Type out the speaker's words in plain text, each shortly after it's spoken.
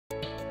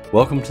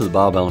Welcome to the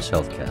BioBalance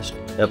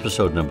HealthCast,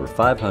 episode number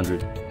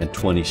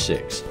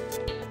 526.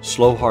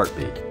 Slow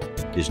heartbeat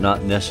is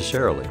not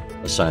necessarily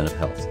a sign of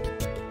health.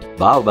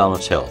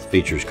 BioBalance Health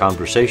features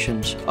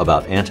conversations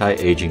about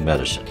anti-aging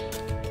medicine.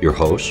 Your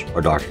hosts are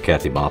Dr.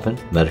 Kathy Maupin,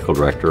 Medical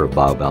Director of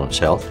BioBalance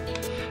Health,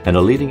 and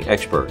a leading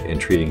expert in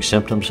treating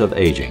symptoms of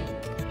aging,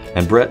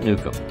 and Brett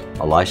Newcomb,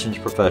 a licensed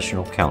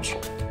professional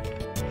counselor.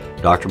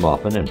 Dr.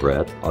 Maupin and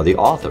Brett are the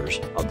authors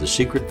of The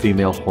Secret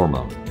Female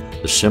Hormone,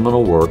 the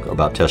seminal work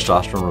about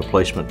testosterone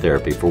replacement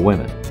therapy for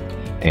women,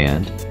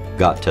 and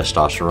Got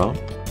Testosterone,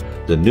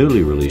 the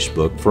newly released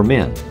book for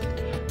men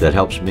that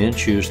helps men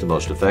choose the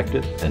most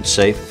effective and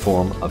safe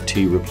form of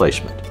T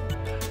replacement.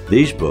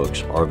 These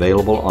books are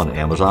available on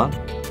Amazon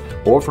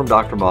or from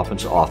Dr.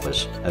 Maupin's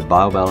office at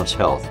BioBalance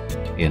Health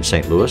in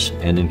St. Louis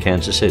and in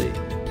Kansas City.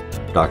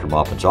 Dr.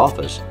 Maupin's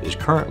office is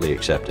currently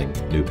accepting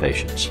new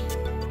patients.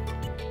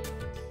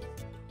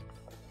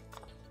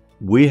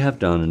 We have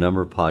done a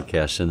number of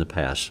podcasts in the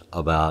past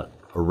about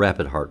a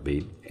rapid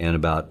heartbeat and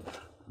about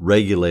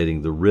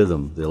regulating the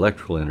rhythm, the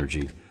electrical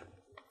energy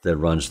that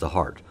runs the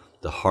heart.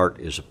 The heart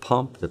is a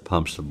pump that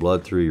pumps the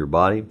blood through your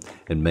body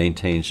and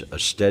maintains a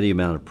steady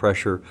amount of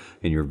pressure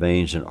in your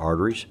veins and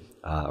arteries,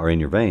 or in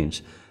your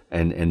veins,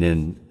 and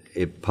then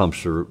it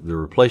pumps the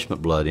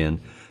replacement blood in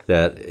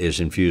that is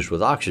infused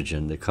with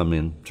oxygen that come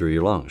in through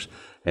your lungs.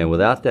 And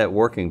without that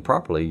working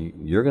properly,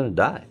 you're going to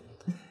die.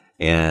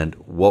 And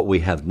what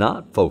we have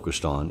not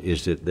focused on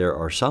is that there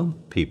are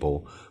some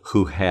people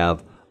who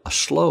have a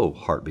slow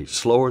heartbeat,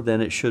 slower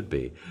than it should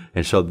be.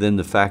 And so then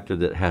the factor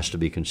that has to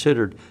be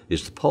considered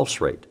is the pulse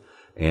rate.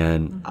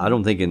 And I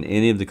don't think in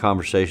any of the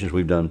conversations,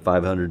 we've done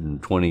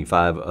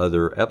 525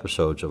 other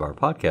episodes of our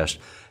podcast,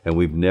 and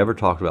we've never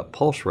talked about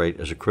pulse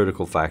rate as a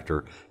critical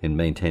factor in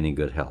maintaining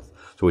good health.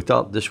 So we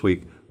thought this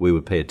week we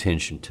would pay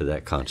attention to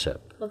that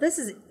concept. Well,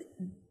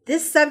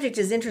 this subject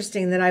is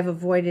interesting that I've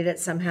avoided it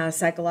somehow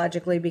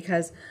psychologically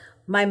because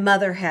my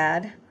mother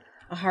had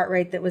a heart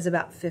rate that was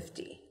about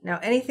 50. Now,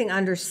 anything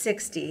under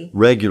 60...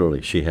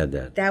 Regularly, she had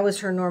that. That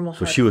was her normal heart.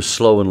 So she was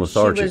slow and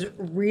lethargic. She was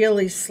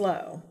really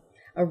slow.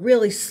 A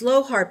really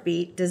slow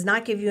heartbeat does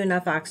not give you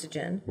enough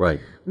oxygen. Right.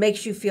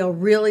 Makes you feel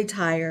really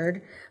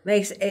tired.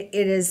 It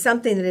is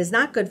something that is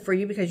not good for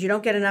you because you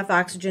don't get enough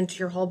oxygen to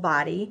your whole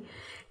body.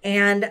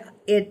 And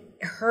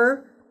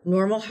her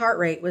normal heart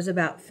rate was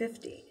about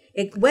 50.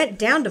 It went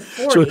down to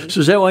 40. So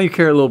is that why you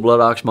carry a little blood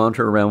ox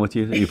monitor around with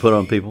you that you put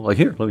on people? Like,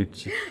 here, let me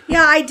see.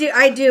 Yeah,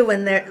 I do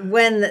when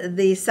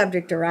the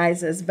subject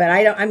arises, but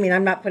I don't. I mean,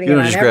 I'm not putting it on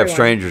everyone. You don't just grab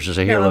strangers and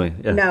say, here, let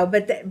me. Yeah. No,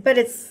 but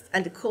it's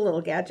a cool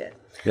little gadget.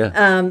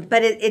 Yeah.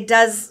 But it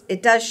does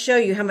show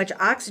you how much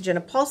oxygen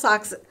a pulse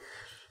ox.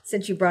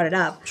 Since you brought it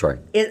up, sorry,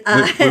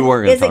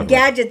 is a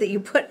gadget that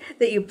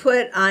you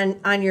put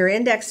on your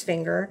index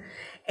finger,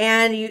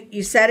 and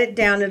you set it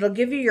down. It'll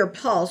give you your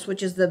pulse,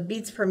 which is the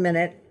beats per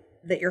minute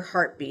that your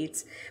heart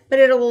beats, but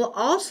it will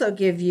also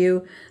give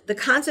you the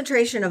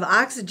concentration of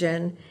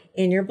oxygen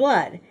in your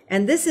blood.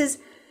 And this is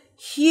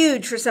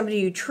huge for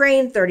somebody who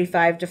trained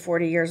 35 to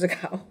 40 years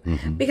ago,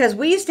 because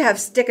we used to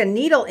stick a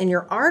needle in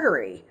your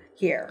artery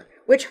here,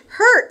 which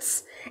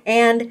hurts.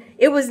 And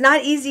it was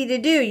not easy to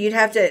do. You'd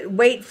have to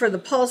wait for the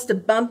pulse to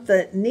bump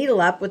the needle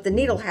up with the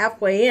needle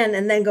halfway in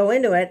and then go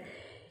into it.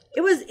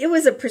 It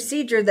was a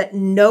procedure that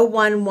no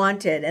one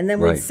wanted, and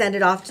then we'd send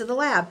it off to the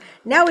lab.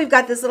 Now we've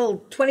got this little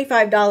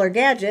 $25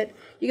 gadget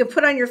you can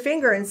put on your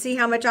finger and see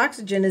how much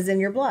oxygen is in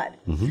your blood.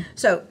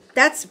 So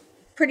that's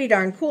pretty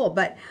darn cool.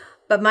 But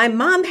my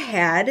mom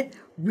had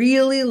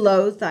really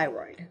low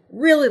thyroid.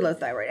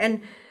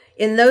 And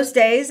in those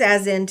days,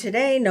 as in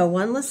today, no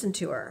one listened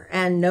to her,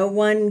 and no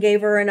one gave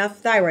her enough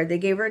thyroid. They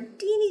gave her a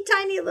teeny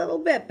tiny little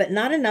bit, but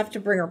not enough to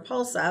bring her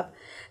pulse up.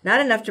 Not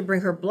enough to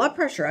bring her blood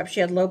pressure up. She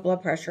had low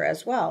blood pressure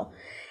as well.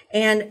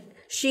 And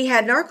she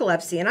had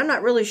narcolepsy. And I'm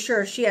not really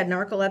sure if she had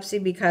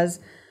narcolepsy because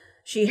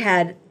she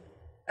had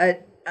a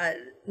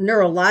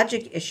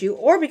neurologic issue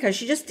or because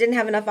she just didn't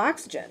have enough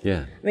oxygen.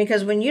 Yeah. I mean,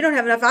 because when you don't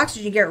have enough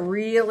oxygen, you get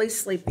really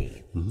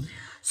sleepy.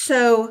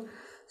 So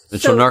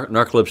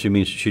narcolepsy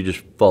means she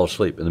just fall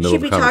asleep in the middle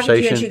of a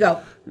conversation. She'd be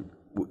talking to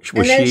you and she'd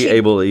go. Was she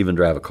able to even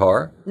drive a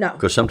car? No.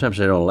 Because sometimes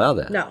they don't allow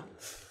that. No.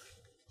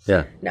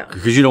 Yeah. No.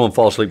 Because you don't want to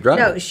fall asleep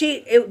driving. No,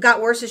 it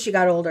got worse as she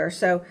got older.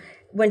 So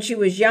when she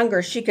was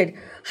younger, she could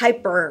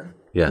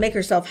make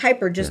herself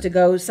hyper just to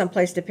go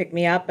someplace to pick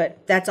me up,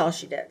 but that's all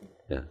she did.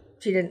 Yeah.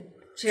 She didn't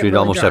She'd really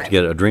almost drive. have to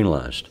get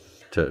adrenalized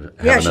to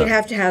have she'd enough.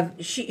 have to have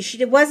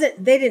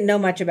they didn't know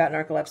much about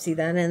narcolepsy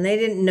then, and they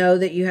didn't know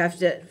that you have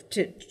to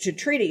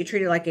treat it. You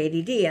treat it like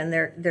ADD, and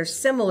they're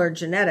similar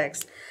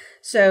genetics.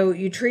 So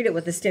you treat it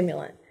with a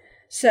stimulant.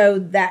 So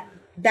that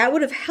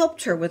would have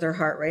helped her with her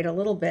heart rate a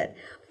little bit.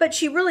 But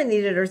she really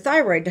needed her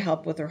thyroid to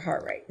help with her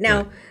heart rate.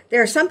 Now,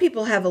 there are some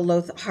people who have a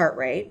low heart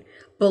rate,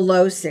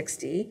 below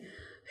 60,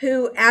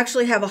 who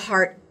actually have a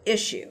heart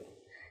issue.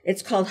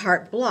 It's called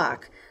heart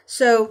block.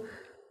 So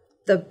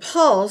the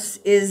pulse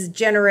is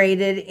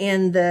generated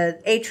in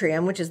the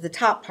atrium, which is the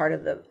top part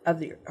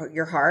of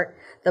your heart.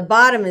 The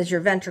bottom is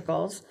your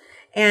ventricles.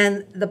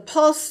 And the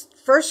pulse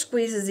first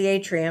squeezes the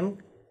atrium,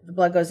 the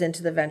blood goes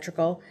into the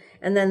ventricle,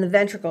 and then the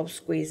ventricle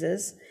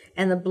squeezes,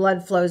 and the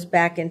blood flows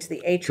back into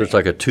the atrium. So it's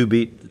like a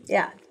 2-beat.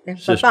 Yeah.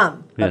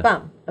 Ba-bum,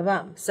 ba-bum,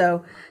 ba-bum.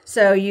 So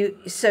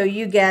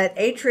you get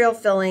atrial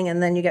filling,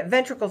 and then you get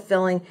ventricle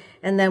filling,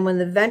 and then when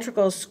the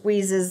ventricle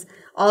squeezes,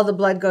 all the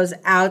blood goes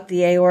out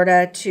the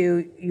aorta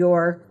to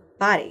your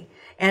body,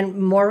 and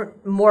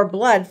more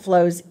blood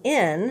flows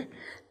in.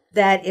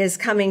 That is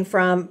coming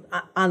from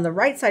on the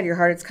right side of your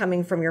heart. It's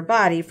coming from your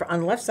body. On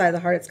the left side of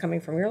the heart, it's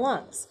coming from your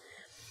lungs.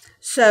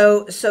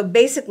 So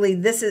basically,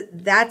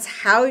 that's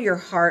how your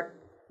heart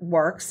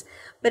works.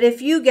 But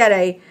if you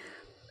get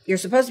you're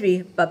supposed to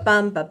be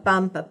ba-bum,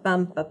 ba-bum,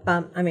 ba-bum,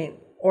 ba-bum. I mean,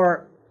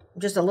 or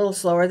just a little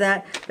slower than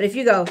that. But if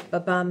you go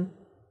ba-bum,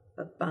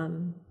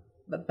 ba-bum,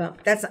 ba-bum,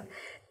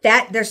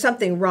 there's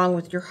something wrong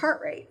with your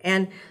heart rate.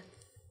 And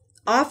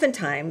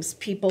oftentimes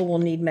people will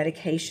need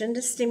medication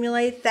to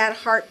stimulate that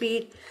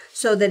heartbeat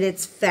so that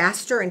it's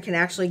faster and can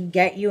actually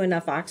get you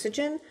enough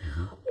oxygen.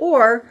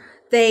 Or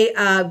they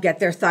get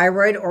their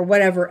thyroid or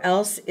whatever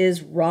else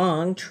is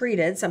wrong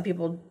treated. Some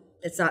people,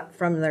 it's not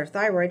from their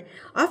thyroid.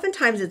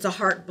 Oftentimes it's a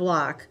heart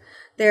block.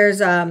 There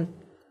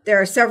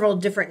are several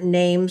different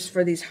names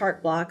for these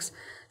heart blocks.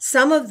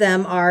 Some of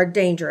them are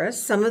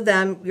dangerous. Some of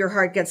them, your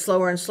heart gets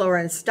slower and slower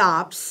and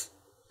stops.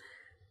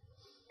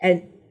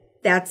 And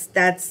that's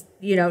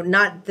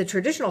not the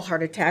traditional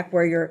heart attack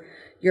where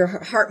your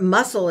heart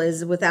muscle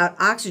is without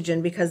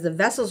oxygen because the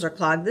vessels are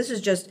clogged. This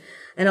is just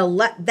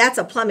that's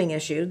a plumbing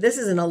issue. This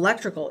is an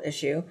electrical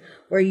issue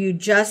where you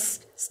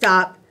just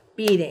stop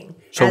beating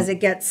as it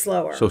gets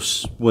slower. So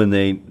when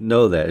they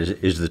know that,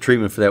 is the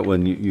treatment for that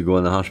when you go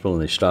in the hospital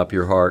and they stop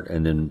your heart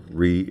and then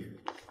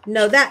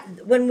No,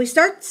 that when we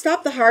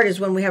stop the heart is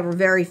when we have a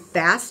very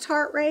fast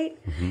heart rate,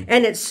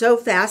 and it's so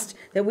fast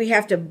that we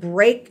have to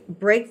break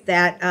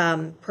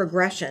that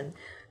progression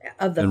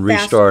of the and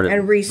restart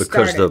it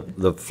because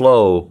the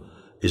flow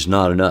is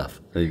not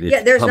enough.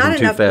 Yeah, there's not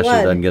enough blood. blood.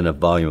 It doesn't get enough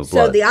volume of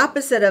blood. So the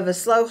opposite of a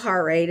slow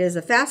heart rate is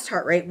a fast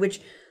heart rate,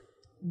 which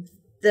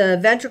the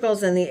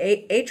ventricles and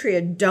the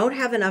atria don't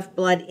have enough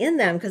blood in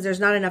them because there's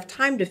not enough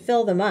time to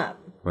fill them up.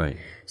 Right.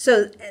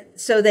 So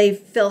they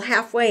fill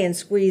halfway and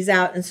squeeze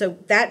out, and so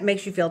that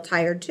makes you feel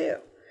tired too.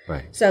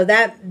 Right. So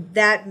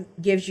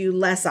that gives you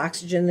less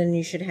oxygen than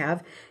you should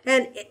have,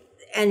 and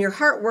your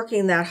heart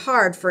working that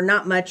hard for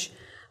not much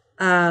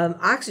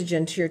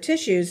oxygen to your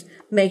tissues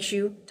makes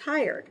you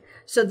tired.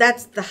 So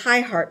that's the high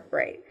heart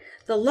rate.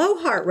 The low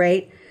heart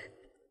rate,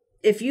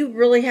 if you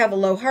really have a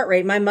low heart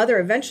rate, my mother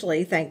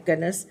eventually, thank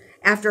goodness,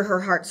 after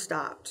her heart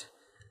stopped,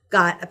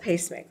 got a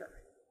pacemaker.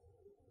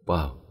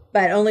 Wow.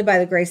 But only by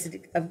the grace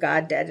of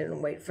God. Dad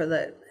didn't wait for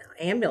the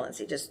ambulance.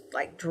 He just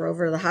drove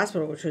her to the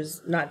hospital, which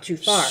was not too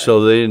far.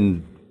 So they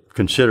didn't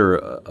consider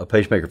a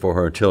pacemaker for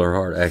her until her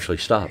heart actually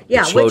stopped.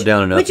 Yeah, it slowed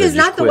down enough. Which is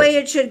not the way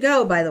it should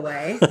go, by the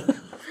way.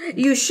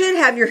 You should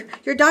have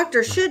your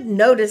doctor should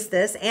notice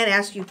this and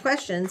ask you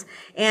questions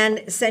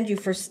and send you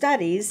for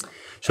studies.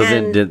 So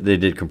then they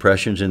did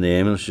compressions in the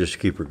ambulance just to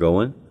keep her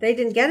going? They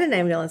didn't get an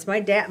ambulance.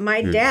 My dad,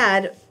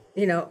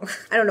 I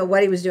don't know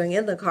what he was doing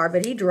in the car,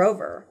 but he drove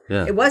her.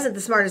 Yeah. It wasn't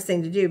the smartest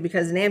thing to do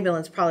because an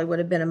ambulance probably would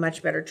have been a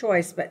much better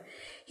choice, but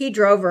he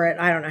drove her at,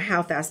 I don't know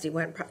how fast he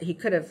went. He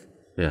could have,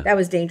 that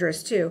was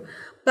dangerous too.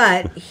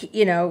 But,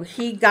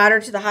 he got her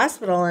to the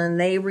hospital and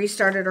they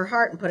restarted her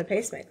heart and put a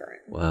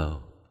pacemaker in.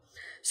 Wow.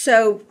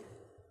 So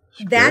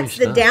that's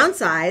the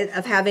downside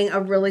of having a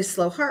really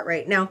slow heart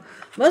rate. Now,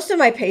 most of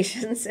my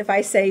patients, if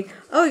I say,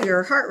 oh,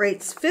 your heart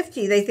rate's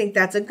 50, they think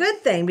that's a good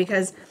thing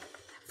because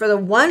for the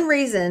one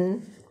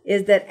reason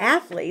is that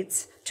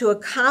athletes, to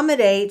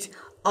accommodate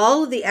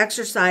all of the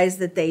exercise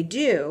that they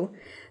do,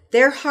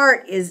 their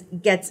heart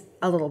gets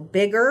a little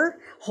bigger,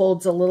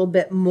 holds a little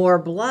bit more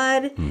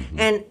blood,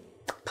 and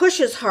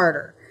pushes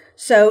harder.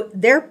 So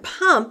their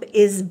pump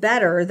is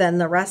better than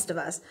the rest of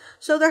us.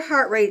 So their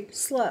heart rate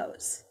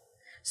slows.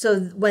 So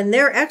when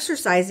they're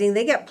exercising,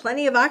 they get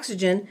plenty of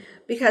oxygen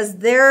because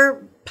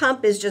their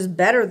pump is just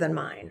better than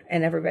mine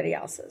and everybody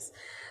else's.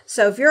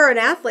 So if you're an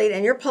athlete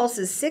and your pulse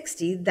is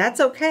 60, that's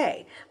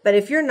okay. But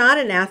if you're not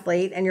an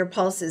athlete and your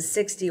pulse is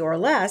 60 or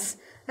less,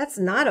 that's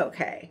not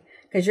okay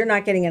because you're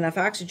not getting enough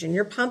oxygen.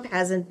 Your pump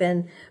hasn't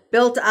been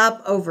built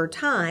up over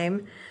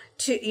time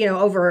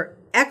over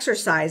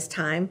exercise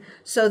time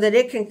so that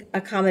it can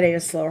accommodate a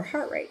slower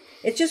heart rate.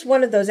 It's just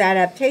one of those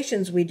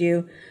adaptations we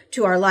do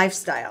to our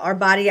lifestyle. Our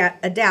body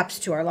adapts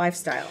to our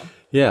lifestyle.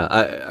 Yeah,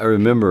 I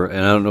remember,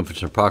 and I don't know if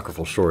it's an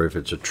apocryphal story, if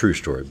it's a true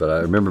story, but I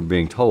remember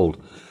being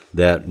told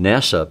that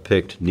NASA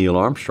picked Neil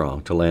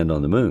Armstrong to land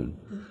on the moon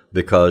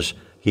because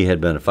he had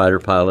been a fighter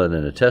pilot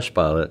and a test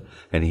pilot,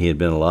 and he had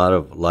been in a lot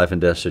of life and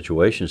death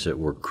situations that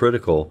were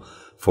critical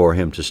for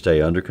him to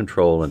stay under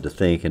control and to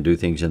think and do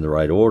things in the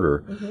right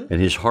order. And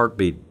his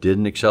heartbeat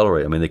didn't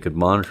accelerate. I mean, they could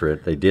monitor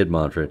it. They did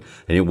monitor it.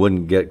 And it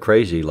wouldn't get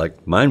crazy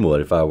like mine would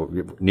if I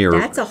were near.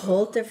 That's a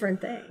whole different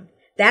thing.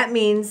 That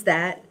means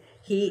that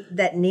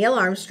Neil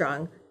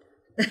Armstrong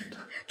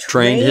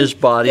trained his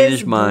body and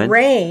his mind.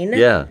 Brain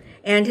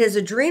and his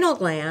adrenal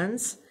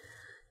glands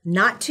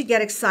not to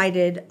get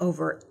excited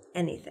over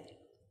anything.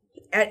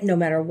 no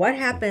matter what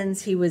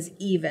happens, he was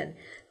even.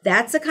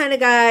 That's the kind of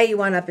guy you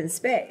want up in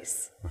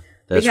space.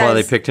 That's why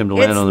they picked him to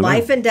land on the moon.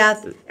 It's life and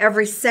death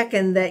every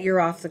second that you're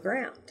off the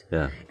ground.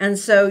 Yeah. And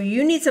so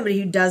you need somebody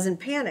who doesn't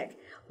panic.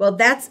 Well,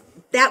 that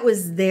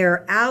was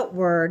their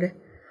outward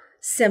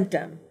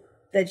symptom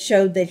that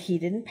showed that he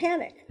didn't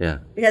panic. Yeah.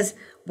 Because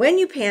when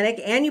you panic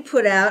and you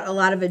put out a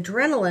lot of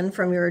adrenaline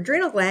from your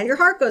adrenal gland, your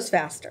heart goes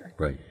faster.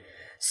 Right.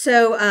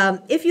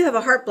 So if you have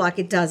a heart block,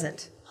 it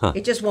doesn't. Huh.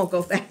 It just won't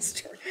go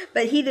faster.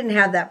 But he didn't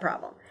have that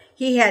problem.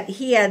 He had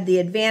the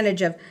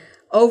advantage of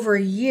over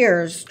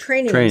years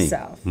training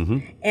himself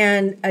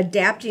and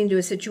adapting to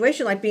a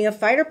situation like being a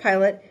fighter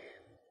pilot.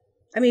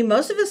 I mean,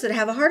 most of us would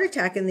have a heart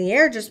attack in the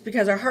air just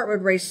because our heart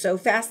would race so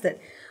fast that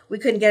we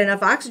couldn't get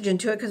enough oxygen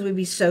to it because we'd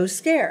be so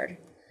scared.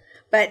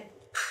 But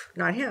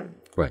not him.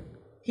 Right.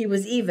 He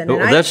was even. Well,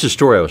 that's the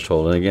story I was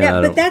told. And again,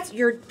 yeah, but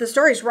the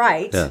story's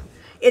right. Yeah.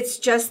 It's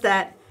just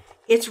that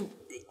it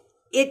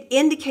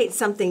indicates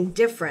something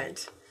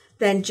different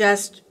than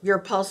just your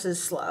pulse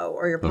is slow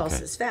or your pulse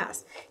is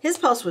fast. His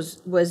pulse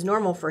was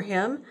normal for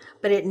him,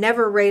 but it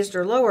never raised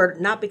or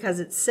lowered, not because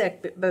it's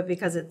sick, but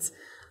because it's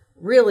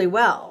really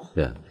well.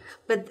 Yeah.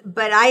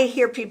 But I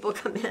hear people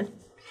come in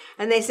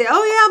and they say,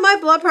 oh yeah, my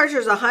blood pressure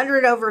is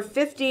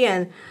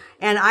 100/50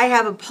 and I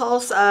have a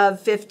pulse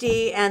of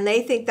 50, and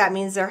they think that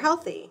means they're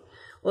healthy.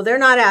 Well, they're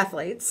not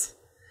athletes.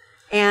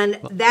 And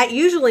that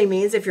usually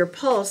means if your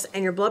pulse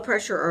and your blood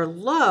pressure are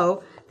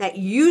low, that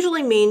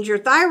usually means your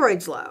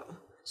thyroid's low.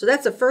 So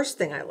that's the first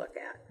thing I look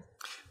at.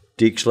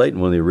 Deke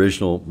Slayton, one of the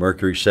original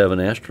Mercury 7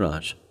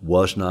 astronauts,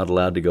 was not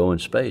allowed to go in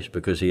space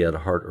because he had a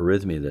heart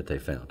arrhythmia that they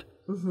found.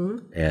 Mm-hmm.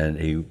 And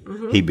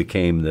he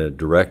became the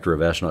director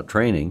of astronaut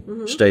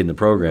training, stayed in the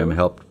program, and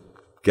helped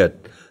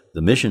get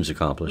the missions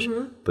accomplished,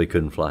 but he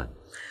couldn't fly.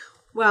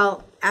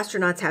 Well,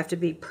 astronauts have to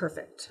be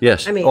perfect.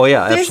 Yes. I mean, physically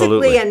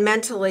absolutely. And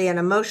mentally and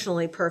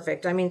emotionally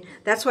perfect. I mean,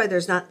 that's why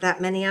there's not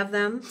that many of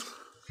them.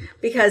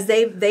 Because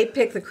they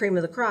pick the cream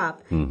of the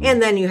crop,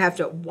 and then you have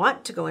to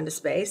want to go into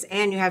space,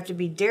 and you have to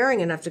be daring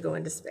enough to go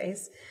into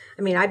space.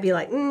 I mean, I'd be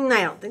like,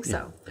 I don't think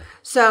so.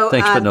 So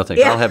thanks, but no thanks.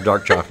 Yeah. I'll have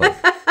dark chocolate.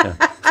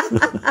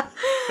 Yeah.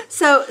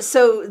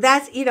 So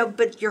that's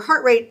but your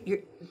heart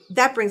rate.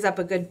 That brings up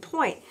a good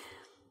point.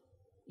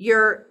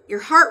 Your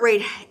heart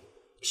rate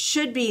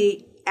should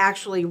be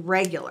actually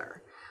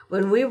regular.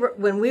 When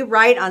we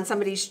write on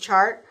somebody's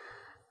chart.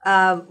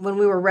 When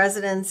we were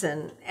residents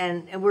and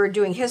we were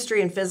doing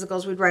history and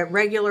physicals, we'd write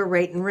regular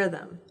rate and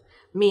rhythm,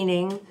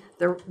 meaning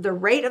the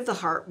rate of the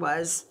heart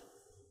was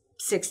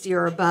 60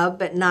 or above,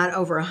 but not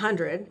over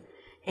 100.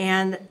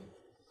 And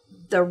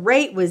the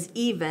rate was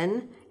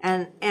even,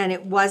 and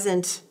it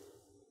wasn't,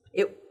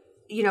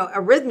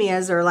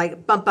 arrhythmias are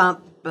like bump,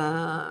 bump,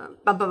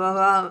 bump, bump,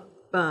 bump,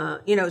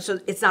 bump, so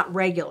it's not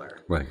regular.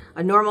 Right.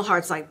 A normal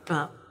heart's like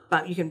bump.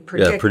 But you can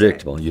predict. Yeah,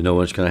 predictable. You know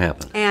what's going to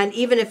happen. And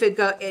even if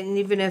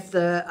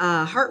the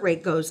heart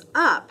rate goes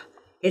up,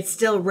 it's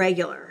still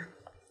regular.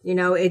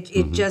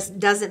 It just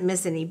doesn't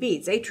miss any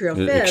beats. Atrial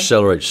fib. It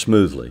accelerates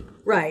smoothly.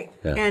 Right.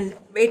 Yeah. And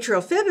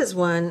atrial fib is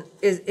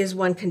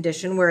one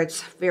condition where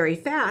it's very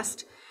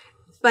fast,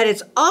 but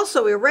it's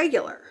also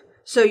irregular.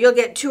 So you'll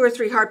get 2 or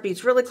 3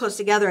 heartbeats really close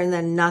together, and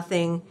then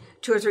nothing.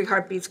 2 or 3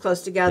 heartbeats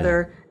close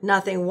together,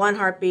 nothing. 1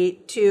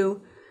 heartbeat, 2,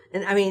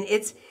 and I mean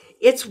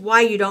it's why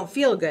you don't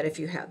feel good if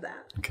you have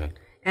that. Okay.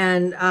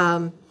 And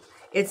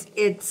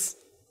it's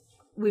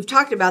we've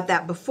talked about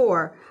that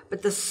before,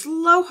 but the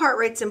slow heart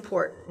rate's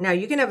important. Now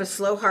you can have a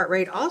slow heart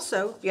rate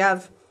also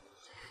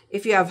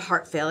if you have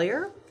heart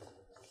failure,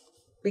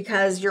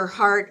 because your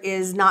heart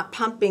is not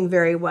pumping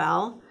very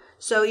well.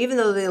 So even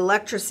though the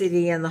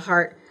electricity in the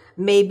heart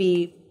may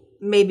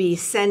be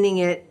sending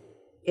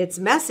its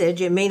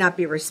message, it may not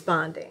be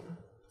responding.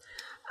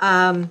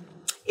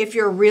 If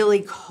you're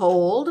really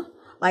cold,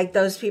 like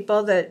those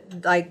people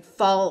that like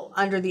fall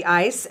under the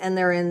ice and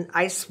they're in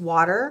ice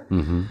water,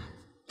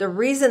 the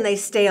reason they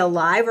stay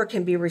alive or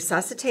can be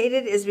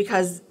resuscitated is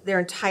because their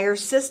entire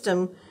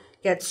system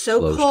gets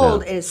so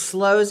cold it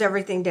slows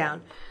everything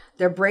down.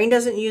 Their brain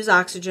doesn't use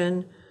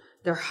oxygen.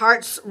 Their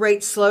heart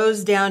rate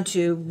slows down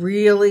to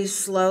really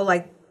slow,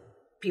 like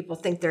people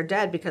think they're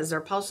dead because their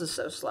pulse is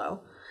so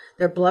slow.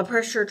 Their blood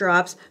pressure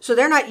drops, so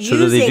they're not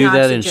using oxygen. So do they do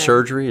that in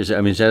surgery? Is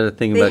that a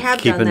thing about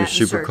keeping it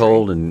super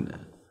cold?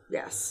 And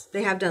yes,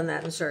 they have done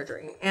that in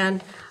surgery.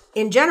 And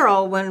in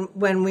general,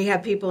 when we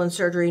have people in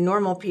surgery,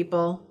 normal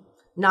people,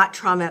 not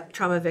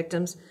trauma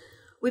victims,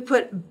 we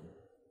put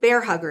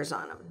bear huggers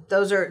on them.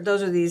 Those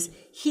are these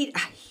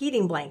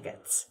heating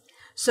blankets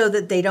so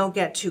that they don't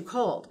get too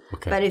cold.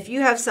 Okay. But if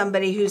you have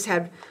somebody who's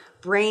had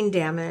brain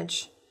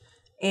damage,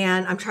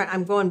 and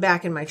I'm going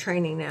back in my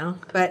training now,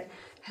 but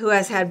who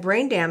has had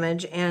brain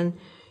damage, and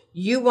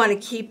you want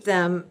to keep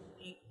them,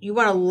 you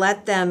want to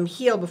let them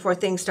heal before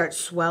things start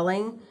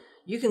swelling,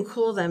 you can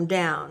cool them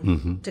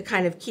down to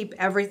kind of keep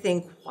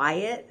everything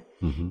quiet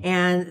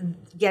and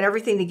get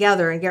everything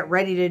together and get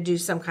ready to do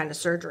some kind of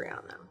surgery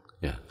on them.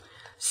 Yeah.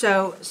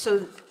 So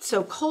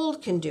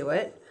cold can do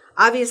it.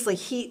 Obviously,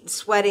 heat,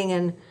 sweating,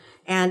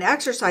 and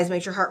exercise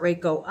makes your heart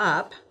rate go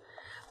up.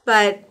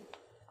 But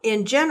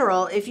in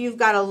general, if you've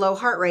got a low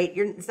heart rate,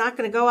 it's not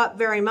going to go up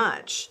very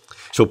much.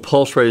 So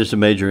pulse rate is a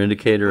major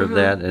indicator of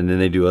that, and then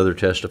they do other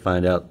tests to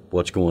find out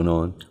what's going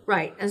on?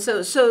 Right. And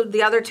so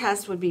the other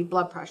test would be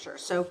blood pressure.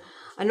 So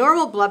a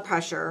normal blood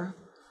pressure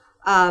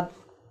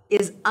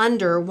is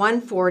under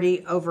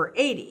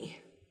 140/80.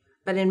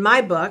 But in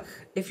my book,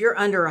 if you're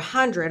under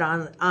 100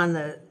 on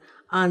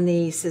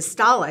the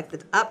systolic, the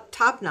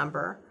top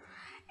number,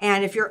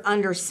 and if you're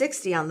under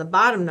 60 on the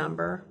bottom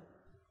number,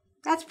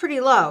 that's pretty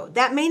low.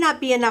 That may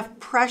not be enough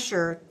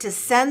pressure to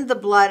send the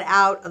blood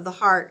out of the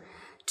heart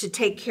to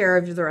take care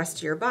of the rest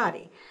of your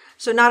body.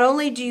 So not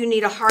only do you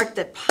need a heart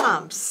that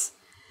pumps,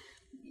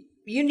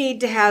 you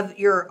need to have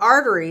your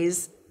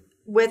arteries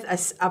with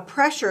a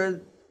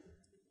pressure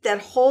that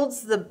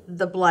holds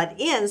the blood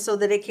in so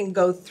that it can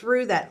go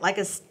through that, like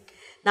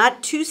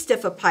not too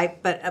stiff a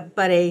pipe, but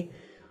a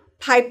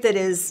pipe that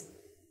is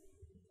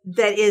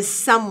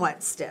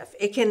somewhat stiff.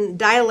 It can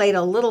dilate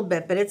a little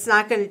bit, but it's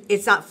not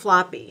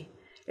floppy.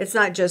 It's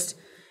not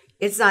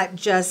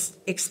just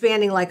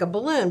expanding like a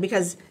balloon,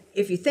 because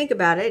if you think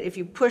about it, if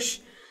you push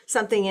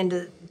something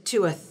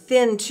into a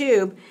thin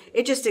tube,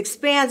 it just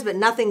expands, but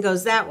nothing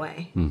goes that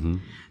way. Mm-hmm.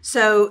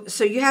 So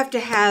you have to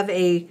have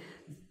a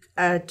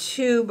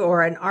tube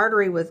or an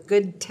artery with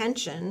good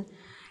tension,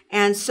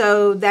 and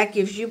so that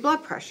gives you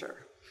blood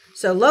pressure.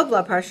 So low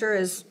blood pressure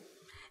is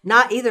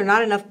not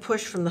enough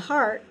push from the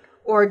heart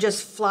or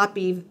just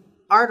floppy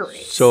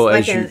arteries. So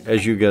like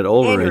as you get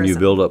older aneurysm. And you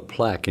build up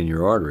plaque in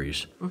your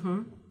arteries,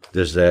 mm-hmm.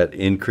 Does that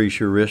increase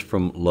your risk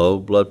from low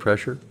blood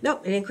pressure?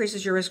 No, it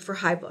increases your risk for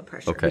high blood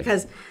pressure. Okay.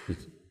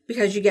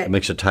 Because you get... It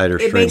makes a tighter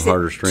stream,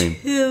 harder stream.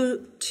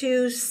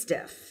 Too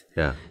stiff.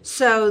 Yeah.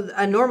 So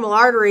a normal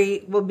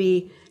artery will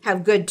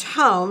have good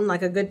tone,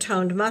 like a good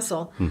toned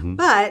muscle. Mm-hmm.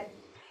 But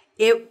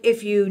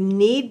if you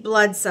need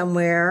blood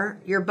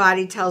somewhere, your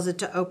body tells it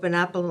to open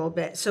up a little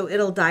bit, so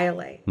it'll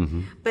dilate.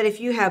 Mm-hmm. But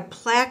if you have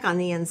plaque on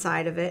the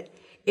inside of it,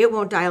 it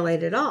won't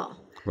dilate at all.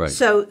 Right.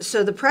 So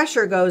the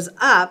pressure goes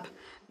up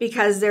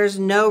because there's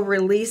no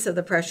release of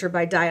the pressure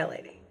by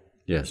dilating.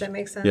 Yes. Does that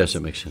make sense? Yes,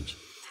 it makes sense.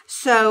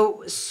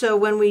 So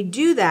when we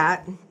do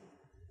that,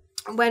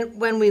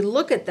 when we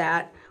look at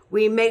that,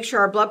 we make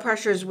sure our blood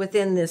pressure is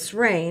within this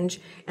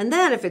range. And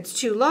then if it's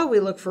too low, we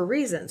look for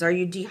reasons. Are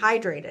you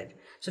dehydrated?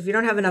 So if you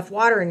don't have enough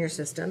water in your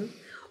system,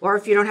 or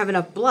if you don't have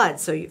enough blood,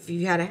 so if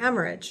you had a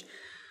hemorrhage,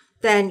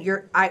 then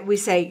we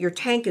say your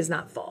tank is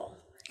not full.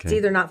 Okay. It's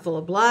either not full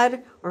of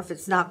blood, or if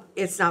it's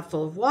not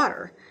full of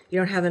water. You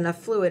don't have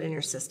enough fluid in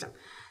your system.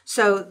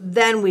 So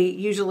then we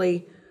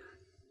usually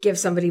give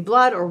somebody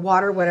blood or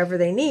water, whatever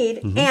they need,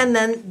 mm-hmm. and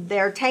then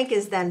their tank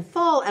is then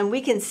full, and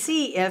we can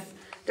see if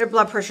their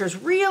blood pressure is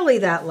really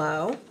that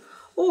low,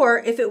 or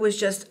if it was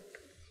just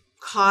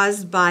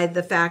caused by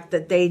the fact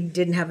that they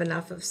didn't have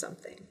enough of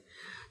something.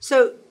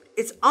 So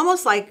it's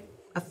almost like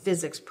a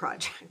physics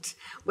project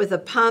with a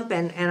pump,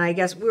 and I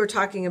guess we were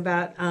talking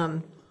about,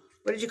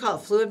 what did you call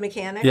it, fluid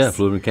mechanics? Yeah,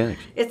 fluid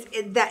mechanics.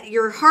 That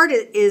your heart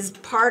is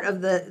part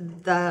of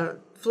the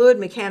fluid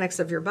mechanics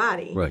of your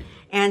body. Right.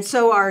 And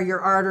so are your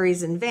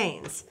arteries and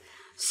veins.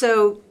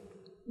 So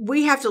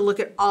we have to look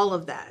at all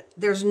of that.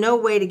 There's no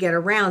way to get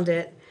around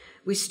it.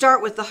 We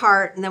start with the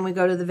heart, and then we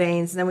go to the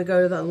veins, and then we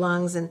go to the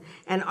lungs and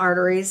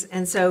arteries.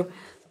 And so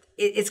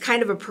it's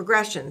kind of a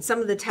progression.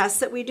 Some of the tests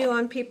that we do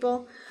on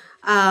people,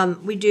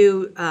 we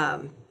do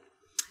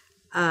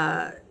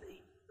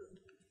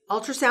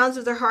ultrasounds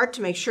of their heart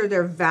to make sure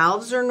their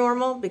valves are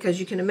normal, because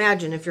you can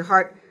imagine if your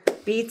heart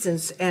beats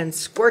and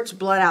squirts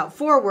blood out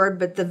forward,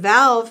 but the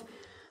valve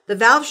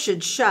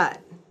should shut.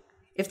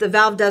 If the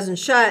valve doesn't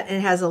shut and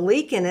it has a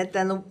leak in it,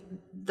 then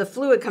the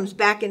fluid comes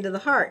back into the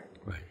heart.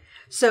 Right.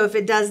 So if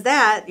it does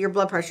that, your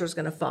blood pressure is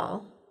going to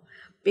fall,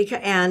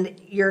 and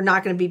you're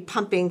not going to be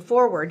pumping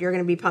forward. You're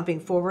going to be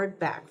pumping forward,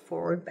 back,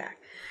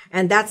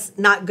 and that's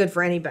not good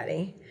for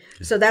anybody.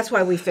 So that's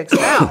why we fix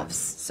valves,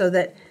 so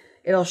that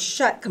it'll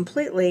shut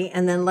completely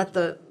and then let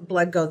the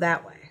blood go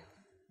that way.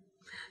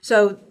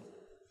 So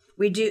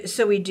we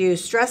do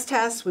stress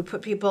tests. We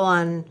put people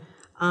on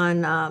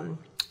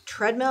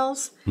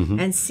treadmills, mm-hmm.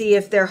 and see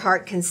if their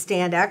heart can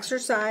stand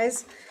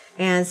exercise,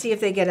 and see if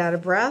they get out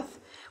of breath.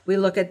 We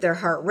look at their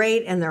heart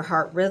rate and their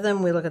heart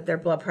rhythm. We look at their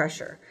blood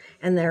pressure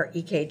and their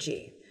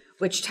EKG,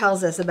 which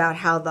tells us about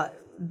how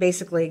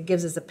basically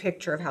gives us a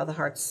picture of how the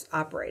heart's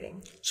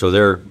operating. So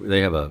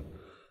they have a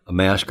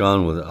mask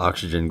on with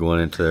oxygen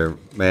going into their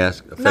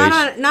mask, face?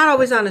 Not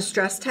always on a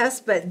stress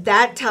test, but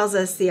that tells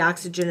us the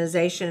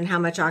oxygenization and how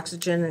much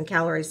oxygen and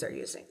calories they're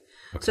using.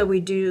 Okay. So we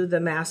do the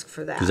mask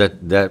for that. Because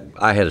that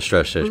I had a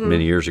stress test mm-hmm.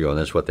 many years ago, and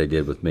that's what they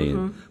did with me, mm-hmm.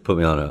 and put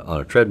me on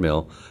a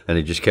treadmill, and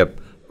they just kept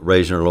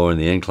raising or lowering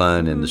the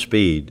incline mm-hmm. and the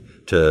speed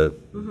to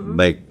mm-hmm.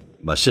 make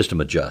my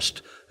system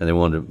adjust. And they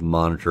wanted to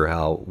monitor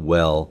how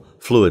well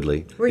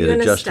fluidly it adjusted. Were you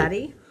in a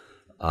study?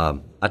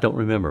 I don't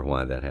remember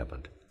why that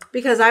happened.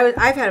 Because I've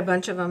had a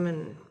bunch of them,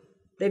 and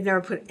they've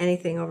never put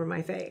anything over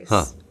my face.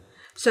 Huh.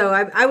 So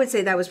I would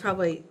say that was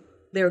probably,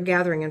 they were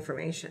gathering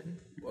information.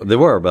 They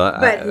were,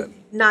 but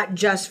not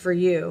just for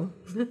you.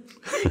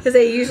 Because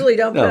they usually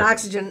don't put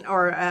oxygen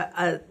or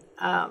a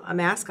a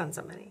mask on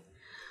somebody.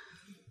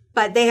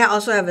 But they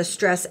also have a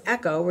stress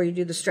echo where you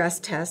do the stress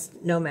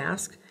test, no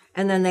mask,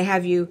 and then they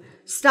have you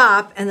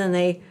stop, and then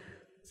they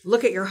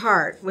look at your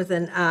heart with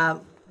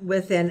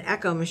an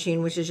echo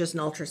machine, which is just an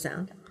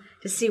ultrasound,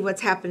 to see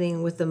what's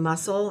happening with the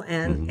muscle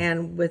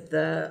and with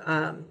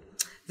the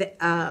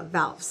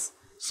valves.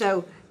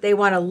 So they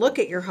want to look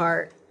at your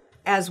heart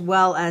as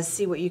well as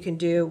see what you can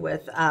do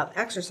with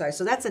exercise.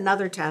 So that's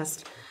another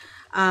test.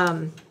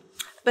 But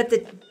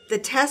the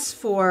tests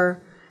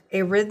for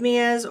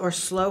arrhythmias or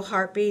slow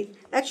heartbeat,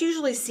 that's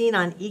usually seen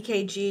on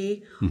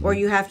EKG, or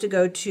you have to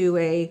go to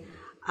a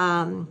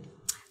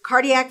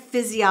cardiac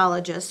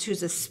physiologist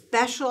who's a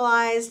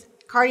specialized,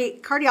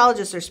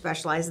 cardiologists are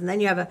specialized, and then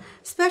you have a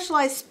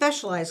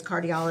specialized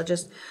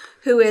cardiologist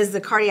who is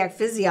the cardiac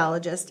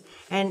physiologist,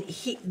 and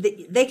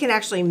they can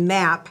actually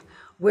map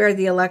where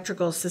the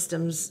electrical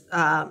system's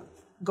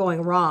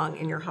going wrong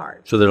in your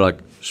heart. So they're like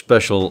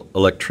special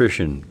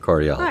electrician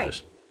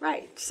cardiologists.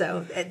 Right.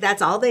 So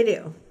that's all they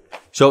do.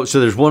 So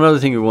there's one other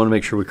thing we want to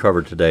make sure we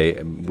cover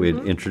today. We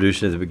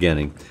introduced it at the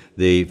beginning.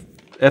 The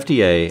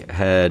FDA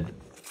had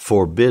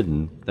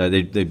forbidden,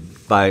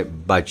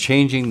 by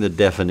changing the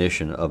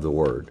definition of the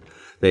word,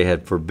 they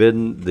had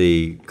forbidden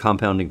the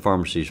compounding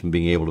pharmacies from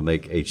being able to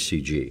make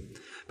HCG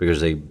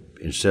because they,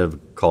 instead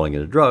of calling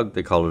it a drug,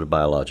 they call it a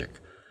biologic.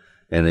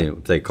 And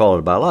if they call it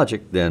a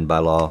biologic, then by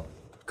law,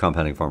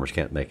 compounding pharmacies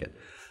can't make it.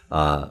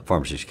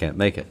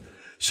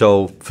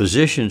 So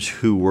physicians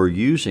who were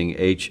using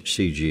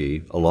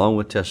HCG along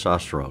with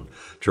testosterone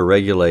to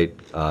regulate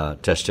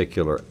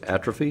testicular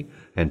atrophy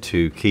and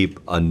to keep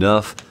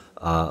enough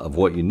of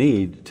what you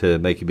need to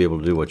make you be able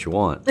to do what you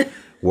want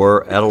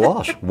were at a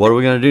loss. What are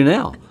we going to do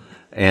now?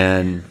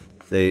 And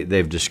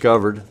they've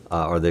discovered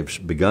or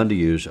they've begun to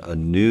use a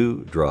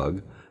new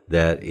drug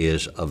that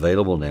is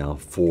available now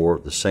for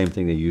the same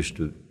thing they used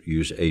to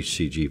use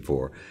HCG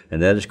for, and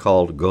that is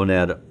called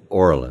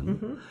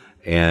gonadorolin.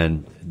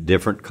 And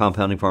different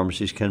compounding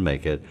pharmacies can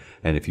make it.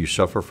 And if you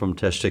suffer from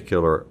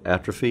testicular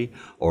atrophy,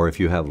 or if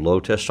you have low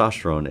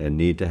testosterone and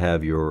need to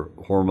have your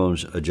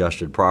hormones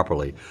adjusted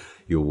properly,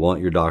 you'll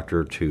want your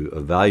doctor to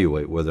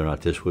evaluate whether or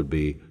not this would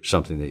be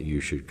something that you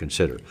should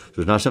consider.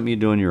 So it's not something you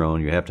do on your own.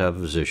 You have to have a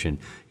physician.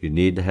 You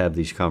need to have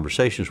these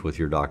conversations with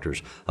your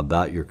doctors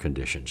about your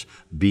conditions.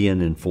 Be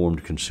an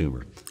informed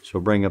consumer.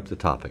 So bring up the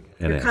topic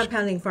and ask. Your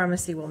compounding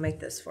pharmacy will make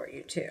this for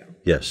you too.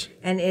 Yes.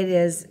 And it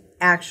is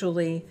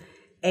actually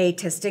a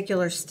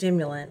testicular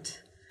stimulant,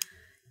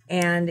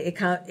 and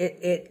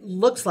it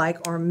looks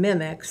like or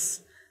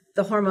mimics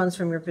the hormones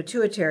from your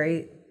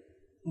pituitary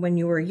when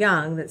you were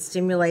young that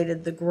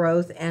stimulated the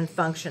growth and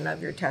function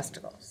of your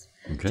testicles,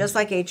 just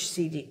like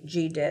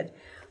HCG did.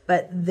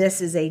 But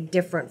this is a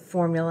different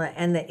formula,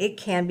 and that it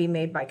can be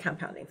made by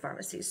compounding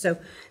pharmacies. So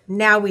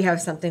now we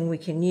have something we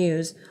can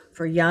use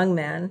for young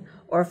men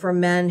or for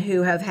men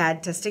who have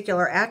had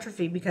testicular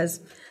atrophy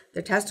because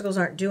their testicles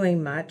aren't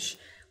doing much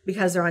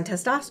because they're on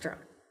testosterone.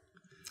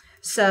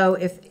 So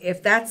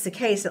if that's the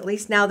case, at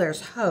least now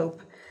there's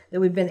hope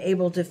that we've been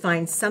able to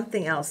find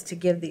something else to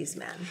give these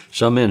men.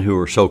 Some men who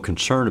are so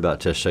concerned about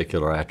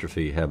testicular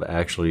atrophy have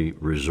actually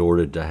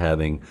resorted to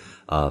having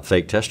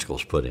fake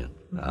testicles put in,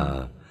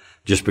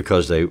 just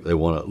because they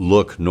want to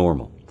look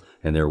normal.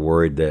 And they're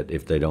worried that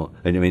if they don't,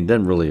 and I mean, it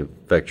doesn't really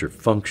affect your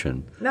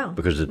function,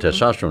 because the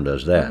testosterone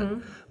does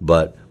that,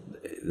 but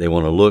they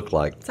want to look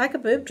like... It's like a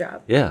boob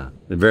job. Yeah,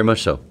 very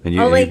much so. And you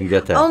can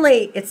get that.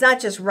 Only it's not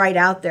just right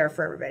out there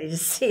for everybody to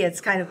see.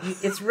 It's kind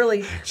of, it's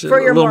really it's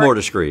for your more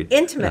discreet,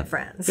 intimate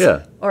friends.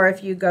 Yeah. Or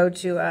if you go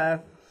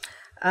to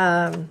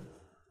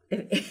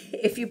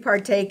if you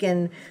partake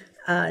in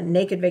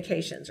naked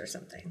vacations or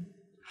something.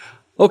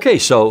 Okay,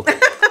 so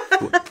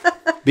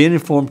be an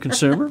informed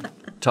consumer.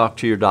 Talk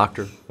to your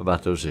doctor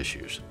about those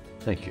issues.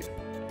 Thank you.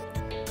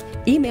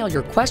 Email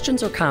your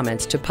questions or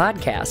comments to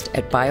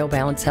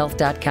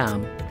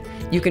podcast@biobalancehealth.com.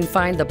 You can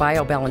find the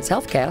BioBalance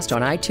Healthcast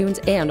on iTunes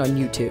and on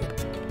YouTube.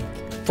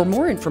 For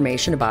more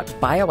information about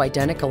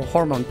bioidentical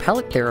hormone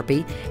pellet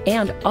therapy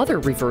and other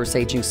reverse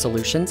aging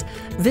solutions,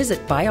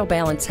 visit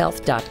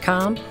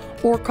biobalancehealth.com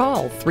or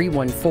call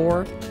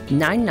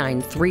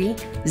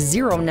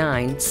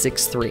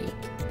 314-993-0963.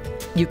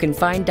 You can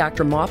find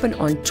Dr. Maupin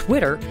on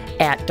Twitter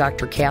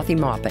 @Dr. Kathy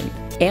Maupin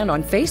and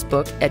on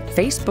Facebook at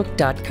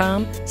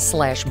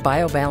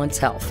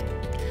facebook.com/biobalancehealth.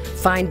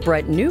 Find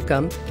Brett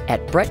Newcomb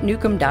at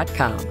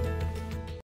brettnewcomb.com.